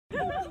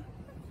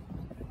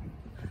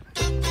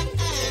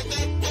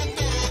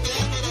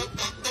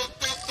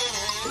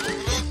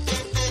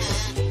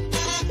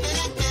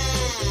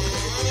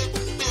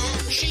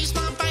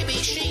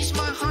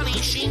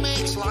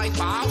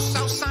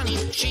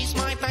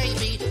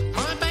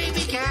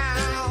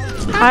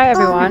Hi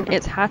everyone,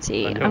 it's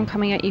Hattie. I'm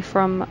coming at you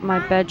from my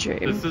bedroom.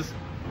 This is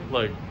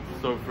like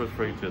so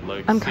frustrated.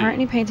 Like I'm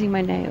currently painting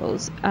my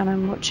nails and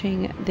I'm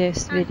watching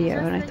this video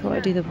and I thought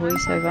I'd do the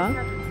voiceover.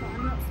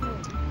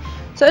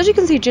 So as you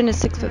can see, Jin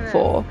is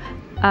 6'4",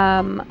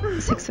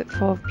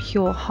 6'4"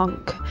 pure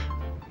hunk.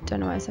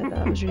 Don't know why I said that.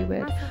 That was really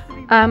weird.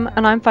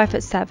 And I'm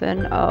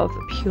 5'7" of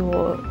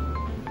pure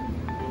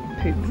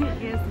poop.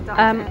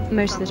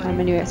 Most of the time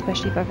anyway,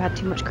 especially if I've had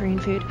too much Korean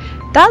food.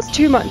 That's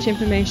too much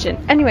information.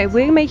 Anyway,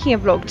 we're making a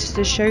vlog just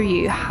to show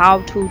you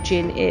how tall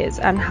Jin is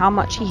and how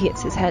much he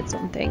hits his heads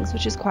on things,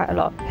 which is quite a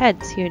lot.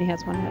 Heads, he only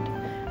has one head.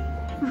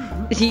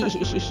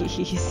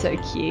 He's so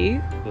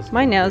cute.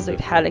 My nails looked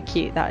hella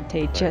cute that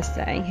day, just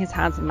saying. His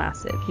hands are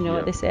massive. You know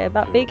what they say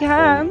about big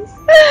hands?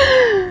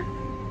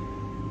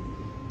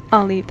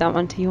 I'll leave that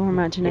one to your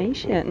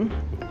imagination.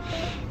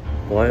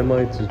 Why am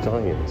I too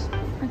giant?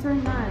 I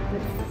don't know,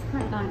 but it's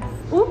quite nice.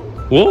 Oh!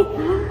 What?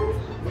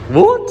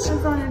 What? I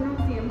was on a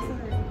naughty, I'm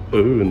sorry.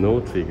 Ooh,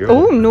 naughty girl.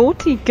 Oh,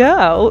 naughty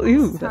girl.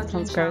 Ooh, that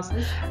sounds gross.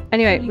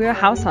 Anyway, we were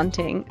house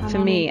hunting for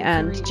me,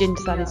 and Jin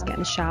decided to get in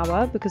the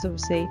shower because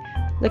obviously,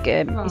 look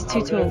at him, he's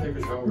too tall.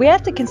 We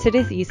have to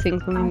consider these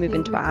things when we move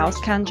into our house.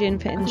 Can Jin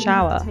fit in the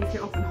shower? Take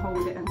it off and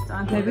hold it and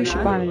stand. Maybe we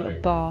should buy him a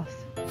little bath.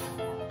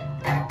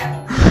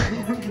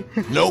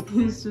 Nope.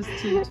 He's just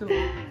too tall.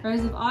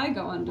 Whereas if I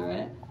go under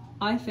it,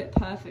 I fit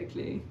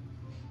perfectly.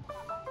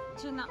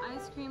 Jin, the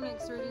ice cream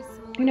looks really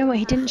small. You know what?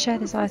 He didn't share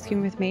this ice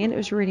cream with me, and it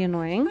was really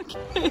annoying.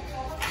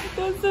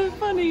 That's so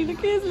funny. Look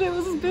at his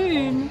little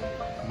spoon.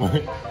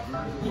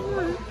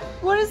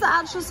 What is the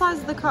actual size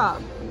of the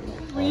cup?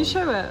 Will you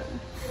show it?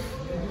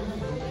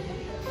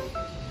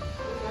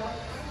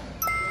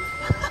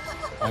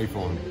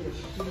 iPhone.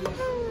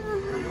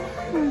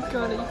 Oh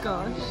golly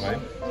gosh. Right?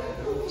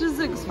 Just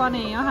looks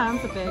funny. Your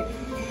hands are big.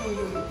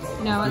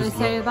 You know what they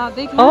say about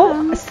big hands?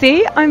 Oh,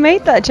 see? I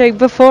made that joke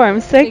before.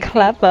 I'm so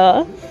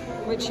clever.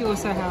 Which he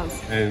also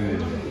has.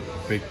 And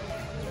big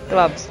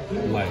Gloves.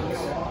 legs.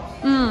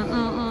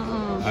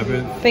 I've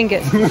been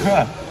Fingers.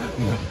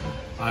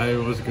 I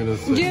was gonna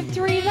say. Do you have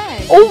 3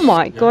 legs? Oh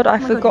my god, I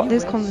forgot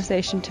this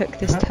conversation took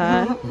this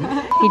turn.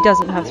 He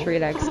doesn't have 3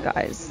 legs,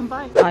 guys.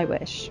 I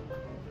wish.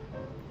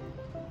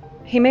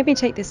 He made me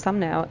take this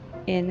thumbnail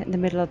in the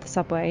middle of the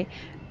subway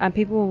and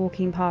people were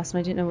walking past and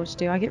I didn't know what to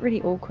do. I get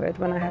really awkward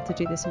when I have to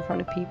do this in front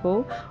of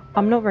people.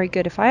 I'm not very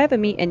good. If I ever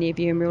meet any of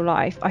you in real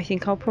life, I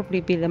think I'll probably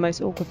be the most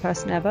awkward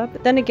person ever.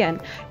 But then again,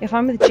 if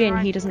I'm with Jin,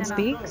 he doesn't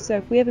speak. So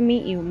if we ever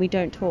meet you and we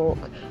don't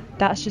talk,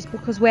 that's just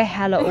because we're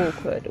hella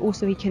awkward.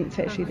 Also, he couldn't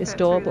fit through this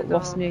door, but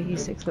what's new,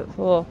 he's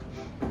 6'4".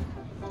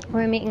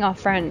 We're meeting our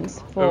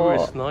friends for... Oh,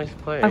 it's a nice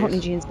place. I got new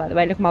jeans, by the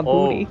way. Look at my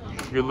booty.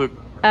 You look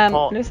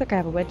looks like I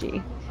have a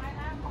wedgie.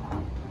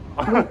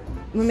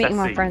 We're meeting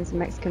my friends in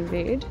Mexican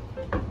food.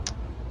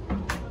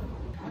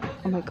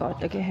 Oh my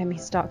god, look at him,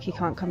 he's stuck, he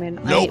can't come in.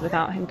 I ate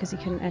without him because he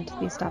couldn't enter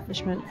the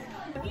establishment.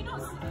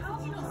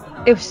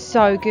 It was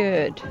so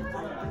good.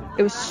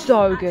 It was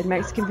so good.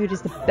 Mexican food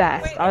is the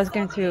best. I was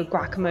going through a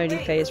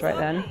guacamole phase right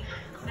then.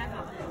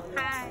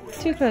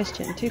 Too close,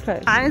 Jin, too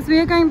close. As we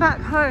are going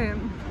back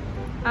home,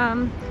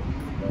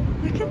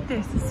 look at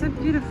this, it's so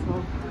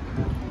beautiful.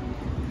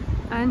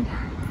 And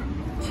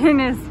Jin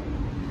is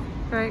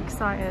very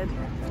excited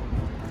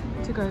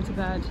to go to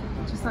bed.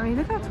 Just let me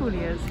look how tall he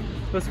is.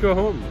 Let's go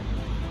home.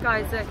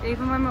 Guys, look,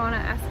 even when we're on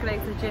an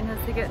escalator, Jin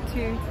has to get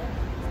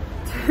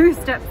two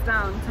steps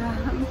down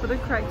for the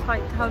correct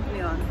height to hug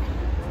me on.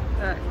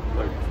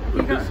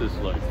 But this is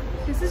like...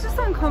 This is just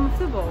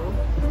uncomfortable.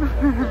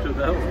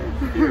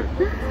 Here.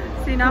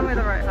 See, now we're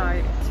the right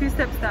height. 2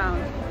 steps down.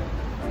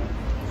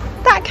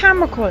 That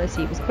camera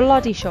quality was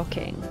bloody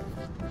shocking.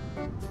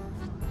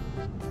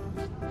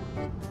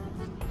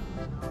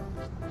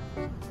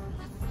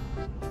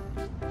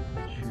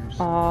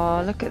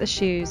 Oh, look at the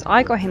shoes.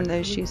 I got him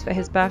those shoes for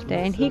his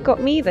birthday and he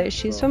got me those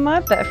shoes for my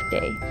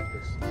birthday.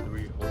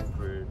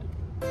 300.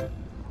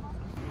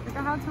 Look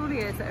at how tall he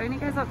is. It only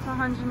goes up to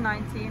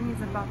 190 and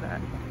he's above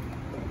it.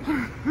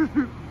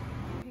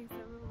 Okay, so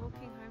we're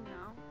walking home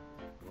now.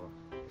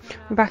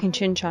 We're back in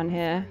Chuncheon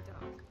here.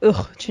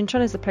 Ugh,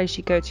 Chuncheon is the place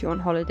you go to on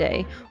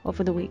holiday or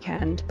for the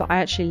weekend, but I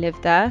actually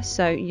live there,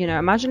 so you know,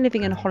 imagine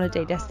living in a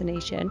holiday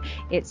destination.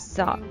 It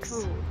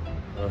sucks.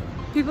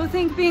 People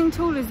think being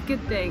tall is a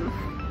good thing.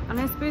 And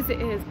I suppose it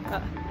is,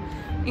 but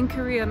in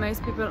Korea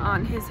most people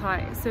aren't his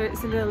height, so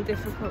it's a little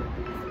difficult.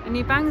 And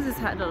he bangs his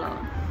head a lot.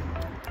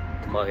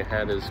 My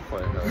head is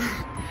quite nice.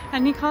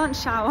 And he can't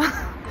shower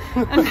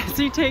unless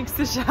he takes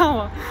the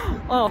shower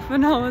off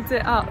and holds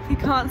it up. He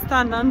can't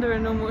stand under a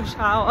normal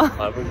shower.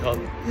 I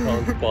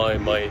can't buy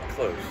my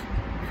clothes.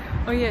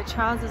 Oh yeah,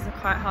 trousers are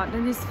quite hard.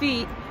 And his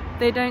feet,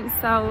 they don't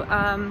sell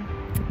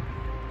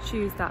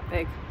shoes that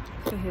big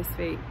for his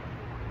feet.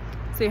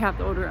 So you have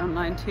to order it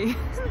online too.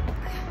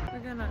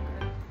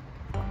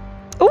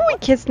 Oh, he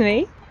kissed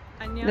me.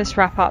 Let's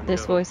wrap up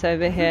this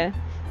voiceover here.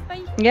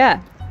 Bye.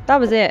 Yeah, that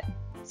was it.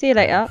 See you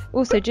later.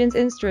 Also, Jin's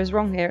Insta is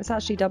wrong here. It's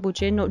actually double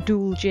Jin, not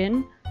dual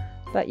Jin.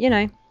 But you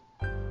know,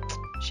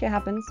 shit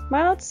happens. Am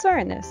I allowed to swear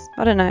in this?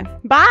 I don't know.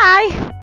 Bye!